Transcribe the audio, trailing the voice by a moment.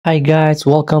Hi guys,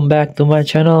 welcome back to my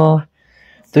channel.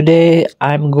 Today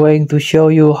I'm going to show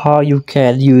you how you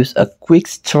can use a quick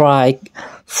strike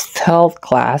stealth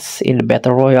class in the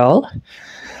battle royale.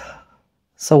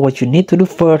 So what you need to do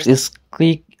first is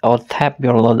click or tap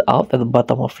your loadout at the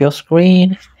bottom of your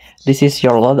screen. This is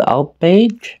your loadout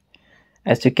page.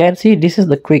 As you can see, this is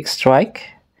the quick strike.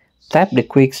 Tap the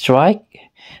quick strike.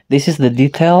 This is the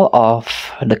detail of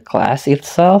the class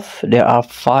itself. There are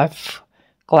 5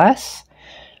 class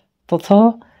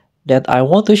total that I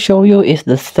want to show you is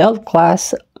the stealth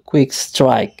class quick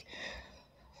strike.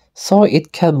 So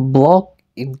it can block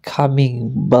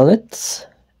incoming bullets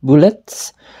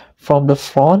from the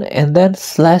front and then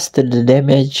slash to the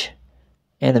damage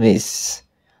enemies.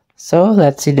 So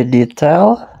let's see the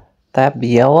detail. Tap the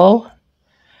yellow.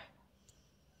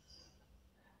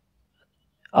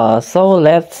 So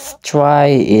let's try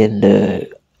in the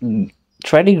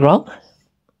training ground.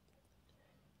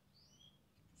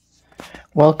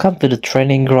 Welcome to the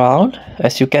training ground.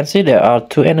 As you can see, there are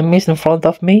 2 enemies in front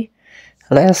of me.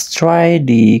 Let's try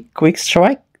the quick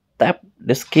strike. Tap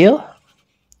the skill.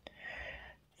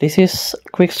 This is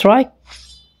quick strike.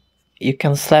 You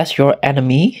can slash your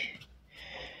enemy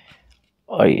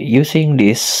or using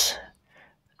this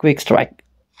quick strike.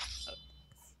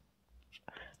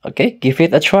 Okay, give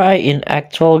it a try in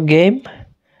actual game.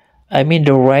 I mean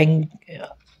the rank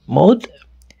mode.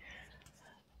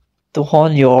 To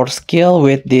hone your skill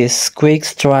with this quick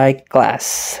strike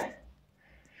class.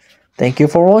 Thank you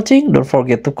for watching. Don't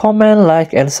forget to comment,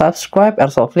 like, and subscribe,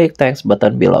 and also click thanks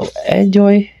button below.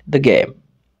 Enjoy the game.